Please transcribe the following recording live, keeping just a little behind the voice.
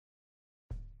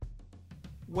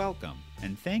Welcome,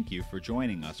 and thank you for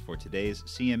joining us for today's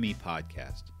CME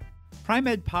podcast.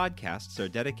 Pri-Med podcasts are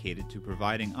dedicated to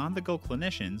providing on-the-go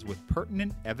clinicians with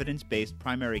pertinent, evidence-based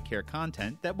primary care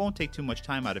content that won't take too much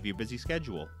time out of your busy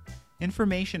schedule.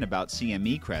 Information about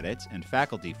CME credits and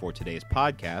faculty for today's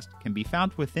podcast can be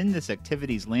found within this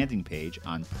activity's landing page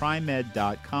on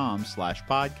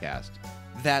primed.com/podcast.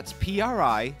 That's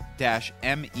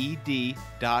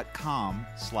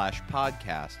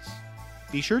pri-med.com/podcasts.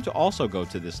 Be sure to also go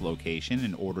to this location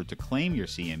in order to claim your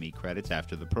CME credits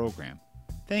after the program.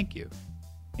 Thank you,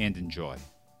 and enjoy.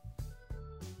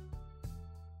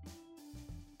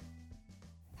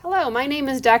 Hello, my name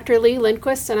is Dr. Lee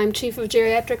Lindquist, and I'm Chief of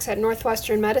Geriatrics at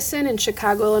Northwestern Medicine in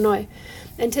Chicago, Illinois.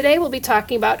 And today we'll be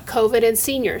talking about COVID and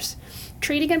seniors,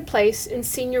 treating in place in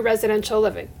senior residential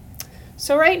living.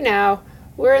 So right now,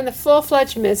 we're in the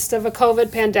full-fledged midst of a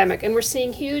COVID pandemic, and we're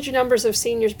seeing huge numbers of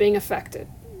seniors being affected.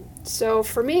 So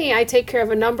for me, I take care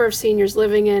of a number of seniors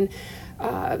living in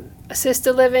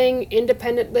assisted living,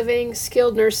 independent living,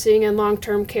 skilled nursing, and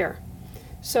long-term care.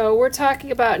 So we're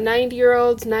talking about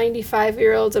 90-year-olds,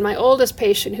 95-year-olds, and my oldest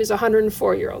patient who's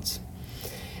 104-year-olds.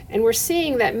 And we're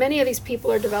seeing that many of these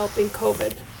people are developing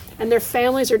COVID, and their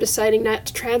families are deciding not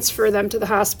to transfer them to the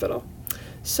hospital.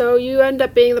 So you end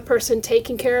up being the person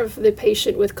taking care of the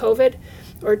patient with COVID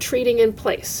or treating in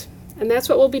place. And that's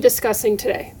what we'll be discussing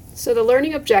today. So the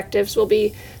learning objectives will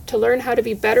be to learn how to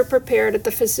be better prepared at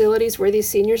the facilities where these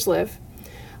seniors live,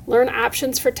 learn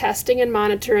options for testing and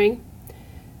monitoring,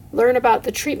 learn about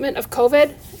the treatment of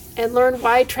COVID, and learn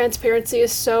why transparency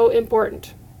is so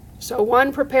important. So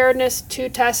 1, preparedness, 2,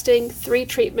 testing, 3,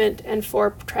 treatment, and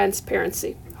 4,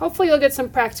 transparency. Hopefully you'll get some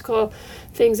practical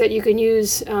things that you can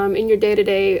use in your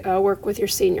day-to-day work with your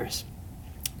seniors.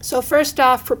 So first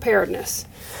off, preparedness.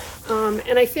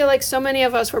 And I feel like so many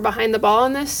of us were behind the ball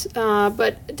on this,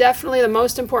 but definitely the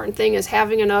most important thing is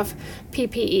having enough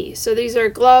PPE. So these are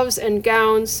gloves and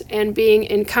gowns and being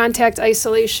in contact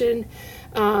isolation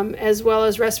as well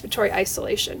as respiratory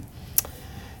isolation.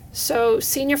 So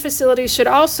senior facilities should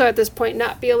also at this point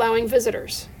not be allowing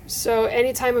visitors. So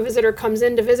anytime a visitor comes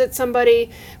in to visit somebody,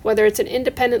 whether it's an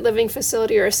independent living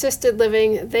facility or assisted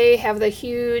living, they have the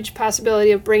huge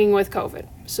possibility of bringing with COVID.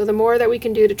 So the more that we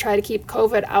can do to try to keep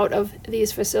COVID out of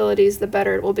these facilities, the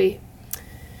better it will be.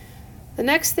 The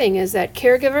next thing is that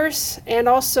caregivers and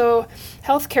also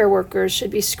healthcare workers should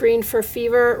be screened for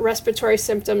fever, respiratory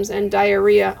symptoms, and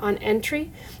diarrhea on entry.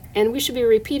 And we should be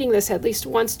repeating this at least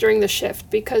once during the shift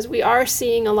because we are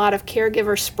seeing a lot of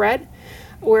caregiver spread,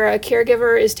 where a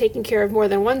caregiver is taking care of more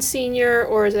than one senior,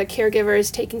 or the caregiver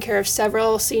is taking care of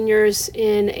several seniors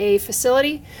in a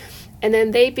facility, and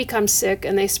then they become sick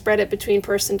and they spread it between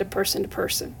person to person to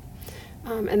person.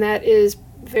 And that is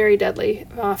very deadly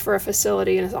for a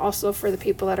facility and is also for the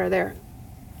people that are there.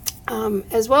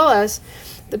 As well as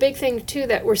the big thing too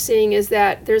that we're seeing is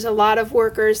that there's a lot of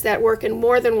workers that work in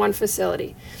more than one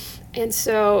facility. And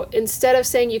so instead of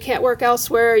saying you can't work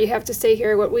elsewhere, you have to stay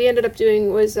here, what we ended up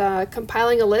doing was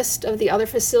compiling a list of the other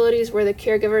facilities where the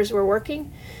caregivers were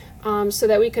working so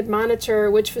that we could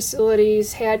monitor which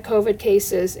facilities had COVID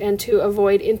cases and to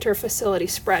avoid inter-facility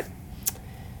spread.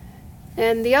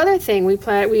 And the other thing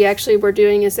we actually were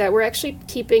doing is that we're actually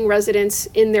keeping residents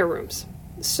in their rooms.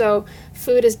 So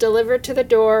food is delivered to the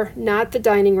door, not the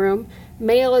dining room.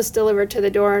 Mail is delivered to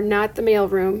the door, not the mail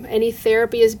room. Any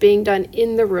therapy is being done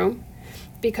in the room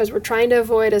because we're trying to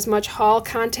avoid as much hall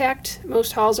contact.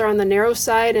 Most halls are on the narrow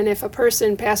side, and if a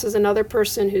person passes another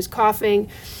person who's coughing,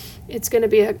 it's going to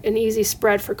be an easy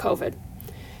spread for COVID.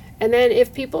 And then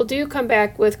if people do come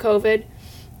back with COVID,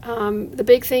 the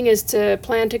big thing is to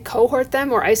plan to cohort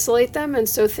them or isolate them, and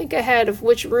so think ahead of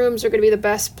which rooms are going to be the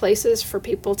best places for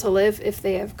people to live if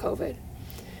they have COVID.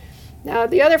 Now,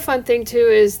 the other fun thing, too,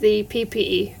 is the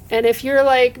PPE. And if you're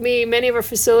like me, many of our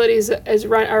facilities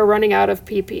are running out of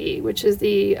PPE, which is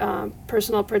the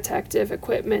personal protective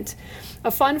equipment.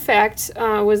 A fun fact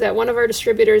was that one of our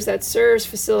distributors that serves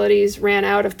facilities ran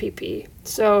out of PPE.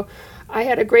 So I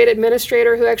had a great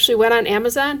administrator who actually went on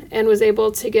Amazon and was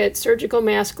able to get surgical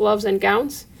masks, gloves, and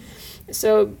gowns.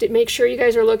 So make sure you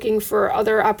guys are looking for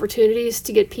other opportunities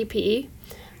to get PPE.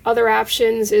 Other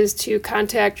options is to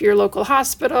contact your local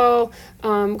hospital,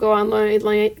 go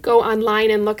online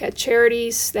and look at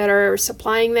charities that are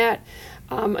supplying that.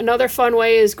 Another fun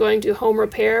way is going to home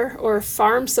repair or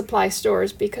farm supply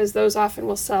stores because those often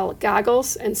will sell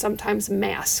goggles and sometimes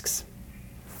masks.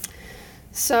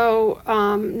 So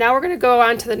now we're going to go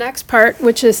on to the next part,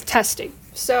 which is testing.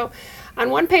 So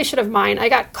on one patient of mine, I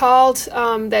got called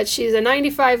that she's a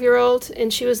 95-year-old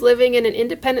and she was living in an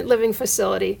independent living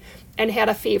facility and had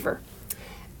a fever.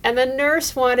 and the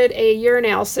nurse wanted a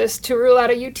urinalysis to rule out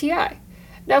a UTI.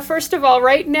 Now, first of all,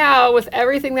 right now, with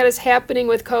everything that is happening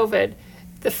with COVID,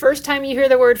 the first time you hear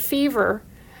the word fever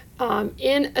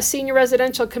in a senior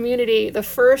residential community, the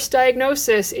first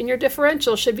diagnosis in your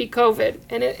differential should be COVID.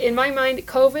 And in my mind,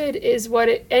 COVID is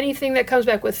anything that comes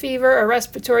back with fever or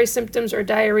respiratory symptoms or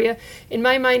diarrhea. In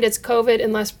my mind, it's COVID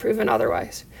unless proven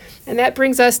otherwise. And that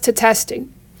brings us to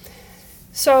testing.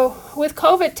 So with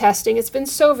COVID testing, it's been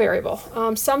so variable.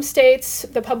 Some states,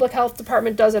 the public health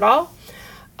department does it all.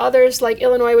 Others, like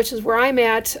Illinois, which is where I'm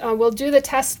at, will do the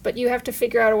test, but you have to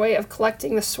figure out a way of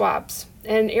collecting the swabs.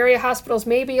 And area hospitals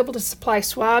may be able to supply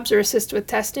swabs or assist with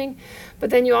testing, but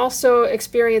then you also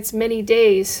experience many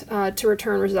days to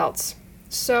return results.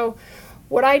 So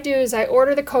what I do is I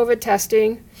order the COVID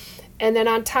testing, and then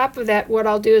on top of that, what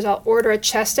I'll do is I'll order a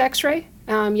chest x-ray,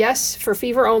 yes, for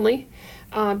fever only,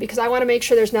 because I want to make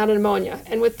sure there's not a pneumonia.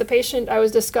 And with the patient I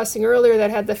was discussing earlier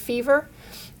that had the fever,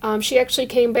 she actually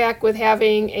came back with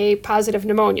having a positive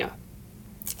pneumonia.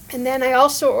 And then I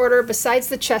also order, besides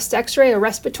the chest x-ray, a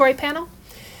respiratory panel.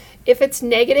 If it's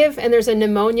negative and there's a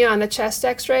pneumonia on the chest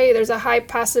x-ray, there's a high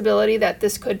possibility that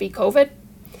this could be COVID.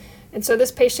 And so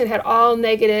this patient had all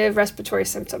negative respiratory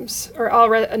symptoms,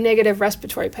 or a negative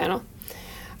respiratory panel.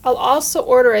 I'll also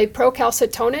order a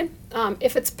procalcitonin.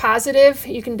 If it's positive,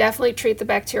 you can definitely treat the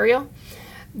bacterial.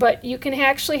 But you can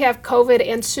actually have COVID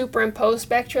and superimposed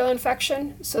bacterial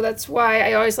infection. So that's why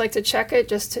I always like to check it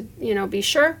just to, be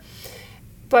sure.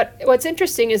 But what's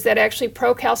interesting is that actually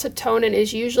procalcitonin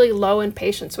is usually low in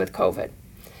patients with COVID.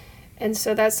 And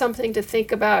so that's something to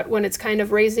think about when it's kind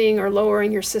of raising or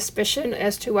lowering your suspicion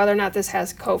as to whether or not this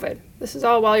has COVID. This is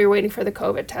all while you're waiting for the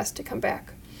COVID test to come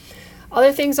back.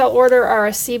 Other things I'll order are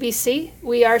a CBC.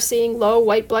 We are seeing low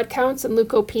white blood counts and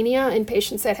leukopenia in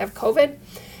patients that have COVID,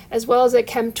 as well as a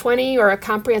Chem20 or a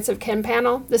comprehensive chem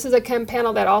panel. This is a chem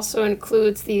panel that also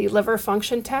includes the liver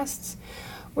function tests.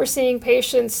 We're seeing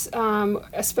patients,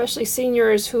 especially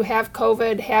seniors who have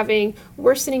COVID, having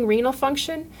worsening renal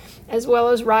function, as well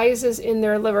as rises in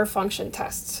their liver function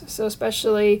tests, so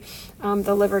especially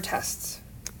the liver tests.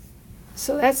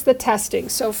 So that's the testing.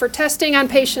 So for testing on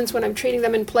patients when I'm treating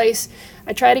them in place,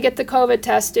 I try to get the COVID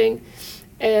testing,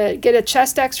 get a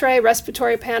chest x-ray,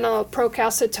 respiratory panel,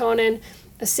 procalcitonin,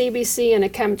 a CBC, and a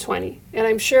Chem20. And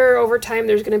I'm sure over time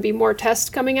there's going to be more tests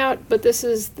coming out, but this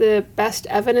is the best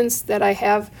evidence that I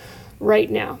have right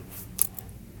now.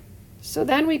 So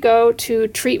then we go to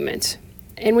treatment.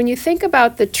 And when you think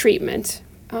about the treatment,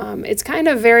 it's kind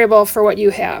of variable for what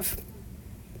you have.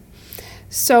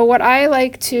 So what I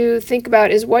like to think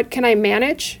about is what can I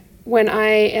manage when I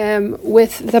am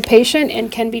with the patient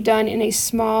and can be done in a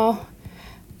small,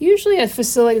 usually a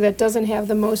facility that doesn't have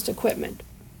the most equipment.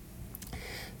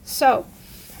 So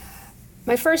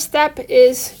my first step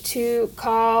is to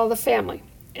call the family.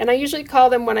 And I usually call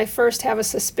them when I first have a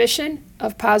suspicion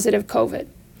of positive COVID.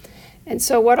 And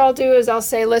so what I'll do is I'll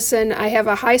say, listen, I have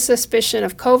a high suspicion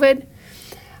of COVID.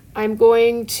 I have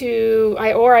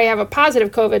a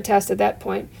positive COVID test at that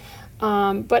point.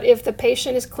 But if the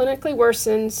patient is clinically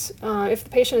worsening,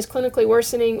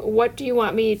 what do you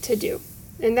want me to do?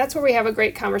 And that's where we have a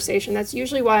great conversation. That's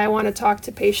usually why I want to talk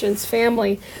to patients'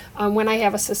 family when I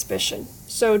have a suspicion.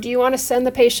 So do you want to send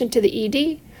the patient to the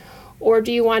ED, or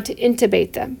do you want to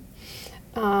intubate them?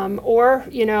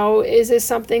 Is this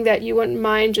something that you wouldn't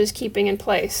mind just keeping in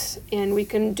place? And we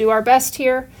can do our best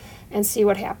here and see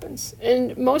what happens.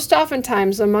 And most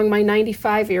oftentimes among my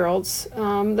 95-year-olds,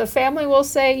 the family will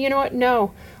say, you know what,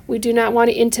 no, we do not want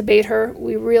to intubate her.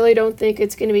 We really don't think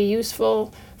it's going to be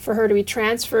useful for her to be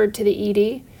transferred to the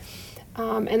ED.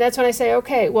 And that's when I say,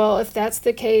 okay, well, if that's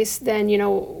the case,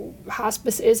 then,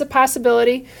 hospice is a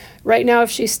possibility. Right now, if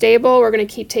she's stable, we're going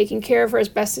to keep taking care of her as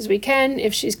best as we can.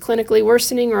 If she's clinically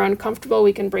worsening or uncomfortable,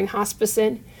 we can bring hospice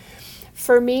in.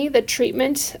 For me, the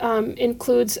treatment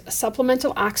includes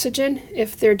supplemental oxygen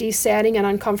if they're desatting and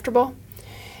uncomfortable.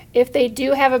 If they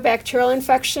do have a bacterial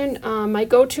infection, my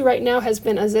go-to right now has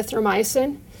been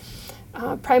azithromycin.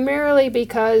 Primarily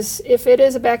because if it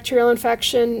is a bacterial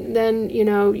infection, then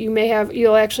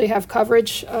you'll actually have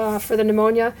coverage for the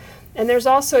pneumonia, and there's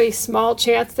also a small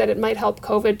chance that it might help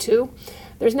COVID too.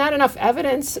 There's not enough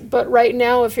evidence, but right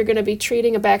now, if you're going to be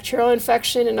treating a bacterial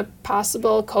infection in a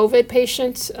possible COVID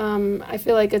patient, I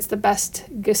feel like it's the best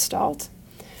gestalt.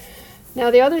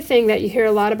 Now, the other thing that you hear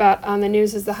a lot about on the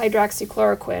news is the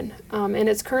hydroxychloroquine, and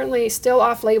it's currently still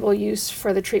off-label use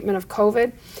for the treatment of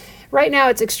COVID. Right now,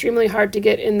 it's extremely hard to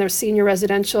get in the senior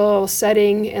residential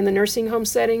setting and the nursing home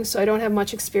setting, so I don't have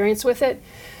much experience with it.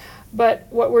 But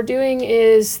what we're doing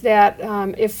is that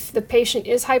if the patient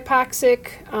is hypoxic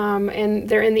and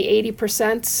they're in the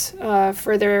 80%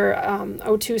 for their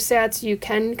O2 sats, you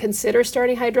can consider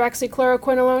starting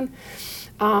hydroxychloroquine alone.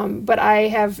 But I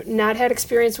have not had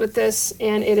experience with this,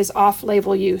 and it is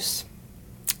off-label use.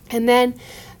 And then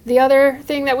the other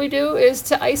thing that we do is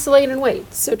to isolate and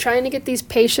wait. So trying to get these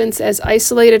patients as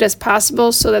isolated as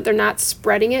possible so that they're not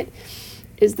spreading it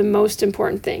is the most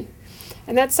important thing.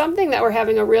 And that's something that we're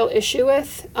having a real issue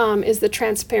with, is the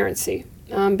transparency.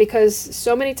 Because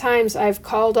so many times I've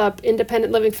called up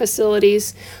independent living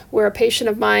facilities where a patient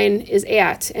of mine is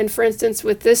at. And for instance,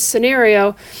 with this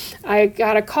scenario, I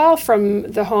got a call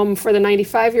from the home for the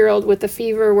 95-year-old with the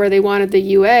fever where they wanted the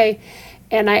UA.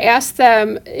 And I asked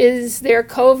them, is there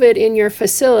COVID in your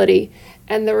facility?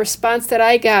 And the response that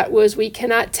I got was, we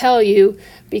cannot tell you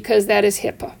because that is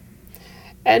HIPAA.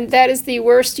 And that is the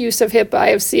worst use of HIPAA I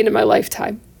have seen in my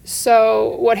lifetime.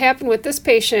 So what happened with this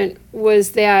patient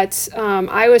was that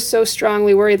I was so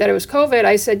strongly worried that it was COVID.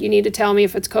 I said, you need to tell me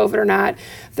if it's COVID or not.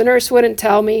 The nurse wouldn't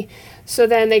tell me. So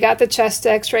then they got the chest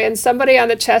x-ray, and somebody on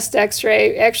the chest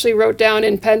x-ray actually wrote down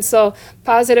in pencil,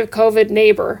 positive COVID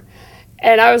neighbor.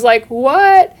 And I was like,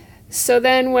 what? So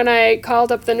then when I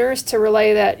called up the nurse to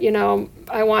relay that,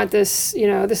 I want this,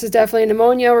 this is definitely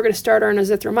pneumonia. We're going to start her on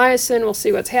azithromycin. We'll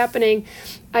see what's happening.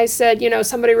 I said,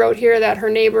 somebody wrote here that her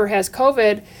neighbor has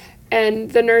COVID.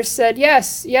 And the nurse said,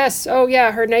 yes. Oh,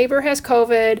 yeah, her neighbor has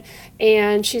COVID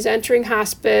and she's entering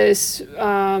hospice.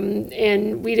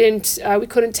 And we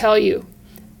couldn't tell you.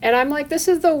 And I'm like, this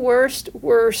is the worst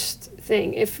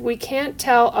thing. If we can't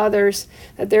tell others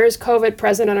that there is COVID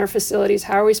present in our facilities,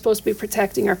 how are we supposed to be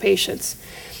protecting our patients?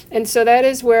 And so that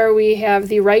is where we have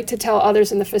the right to tell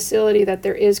others in the facility that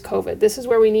there is COVID. This is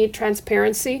where we need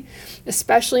transparency,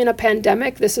 especially in a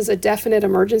pandemic. This is a definite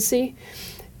emergency.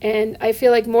 And I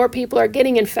feel like more people are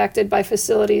getting infected by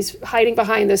facilities hiding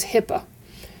behind this HIPAA,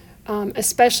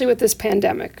 especially with this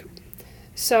pandemic.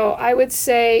 So I would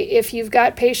say if you've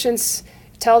got patients,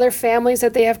 tell their families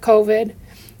that they have COVID.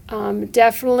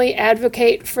 Definitely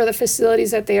advocate for the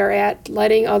facilities that they are at,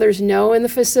 letting others know in the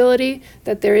facility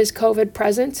that there is COVID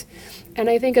present. And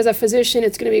I think as a physician,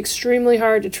 it's going to be extremely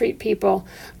hard to treat people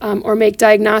or make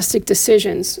diagnostic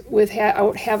decisions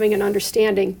without having an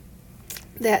understanding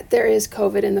that there is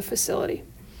COVID in the facility.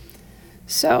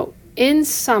 So in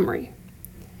summary,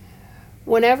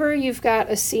 whenever you've got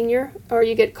a senior or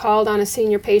you get called on a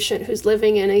senior patient who's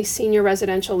living in a senior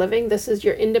residential living, this is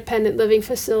your independent living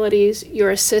facilities,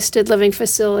 your assisted living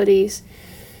facilities,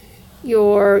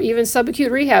 your even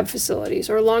subacute rehab facilities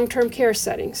or long-term care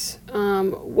settings.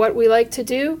 What we like to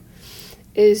do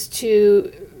is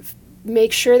to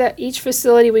make sure that each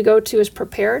facility we go to is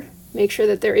prepared, make sure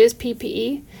that there is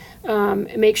PPE,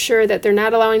 make sure that they're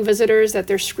not allowing visitors, that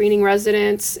they're screening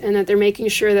residents, and that they're making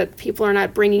sure that people are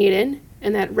not bringing it in,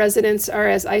 and that residents are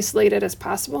as isolated as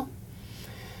possible.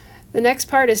 The next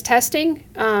part is testing.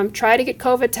 Try to get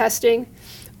COVID testing.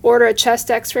 Order a chest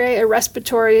x-ray, a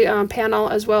respiratory panel,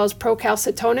 as well as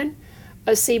procalcitonin,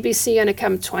 a CBC, and a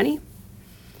Chem 20.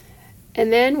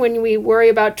 And then when we worry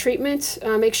about treatment,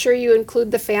 make sure you include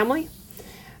the family.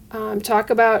 Talk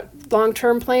about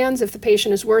long-term plans. If the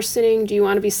patient is worsening, do you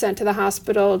want to be sent to the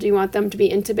hospital? Do you want them to be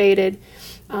intubated?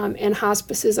 And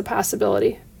hospice is a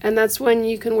possibility. And that's when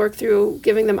you can work through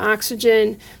giving them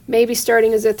oxygen, maybe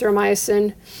starting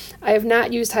azithromycin. I have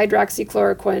not used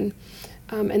hydroxychloroquine.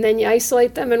 And then you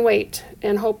isolate them and wait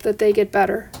and hope that they get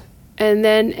better. And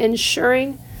then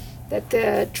ensuring that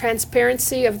the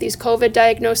transparency of these COVID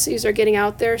diagnoses are getting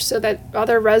out there so that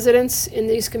other residents in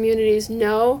these communities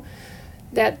know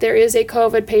that there is a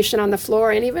COVID patient on the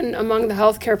floor, and even among the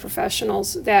healthcare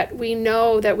professionals, that we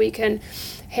know that we can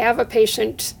have a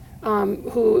patient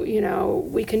who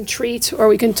we can treat or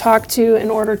we can talk to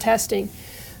and order testing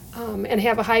and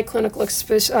have a high clinical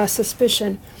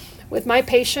suspicion. With my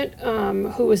patient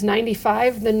who was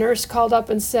 95, the nurse called up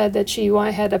and said that she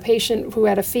had a patient who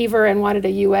had a fever and wanted a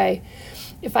UA.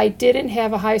 If I didn't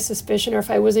have a high suspicion or if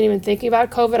I wasn't even thinking about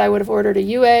COVID, I would have ordered a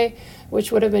UA,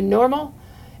 which would have been normal.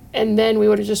 And then we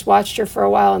would have just watched her for a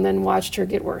while and then watched her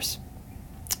get worse.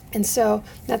 And so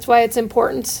that's why it's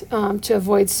important to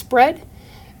avoid spread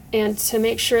and to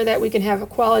make sure that we can have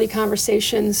quality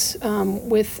conversations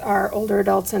with our older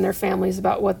adults and their families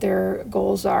about what their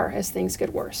goals are as things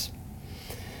get worse.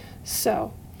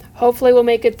 So hopefully we'll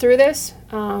make it through this.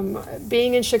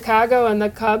 Being in Chicago and the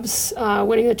Cubs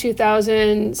winning the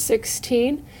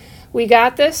 2016, we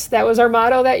got this. That was our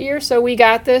motto that year. So we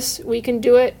got this. We can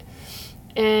do it.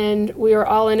 And we are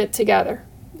all in it together.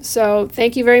 So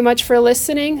thank you very much for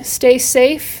listening. Stay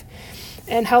safe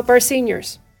and help our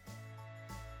seniors.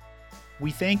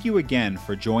 We thank you again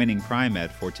for joining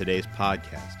Pri-Med for today's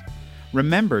podcast.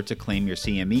 Remember to claim your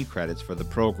CME credits for the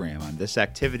program on this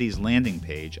activity's landing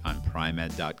page on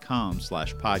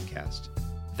primed.com/podcast.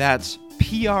 That's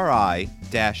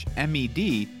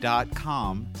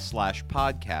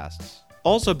pri-med.com/podcasts.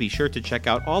 Also be sure to check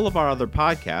out all of our other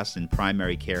podcasts and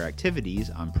primary care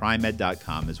activities on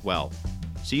primed.com as well.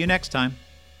 See you next time.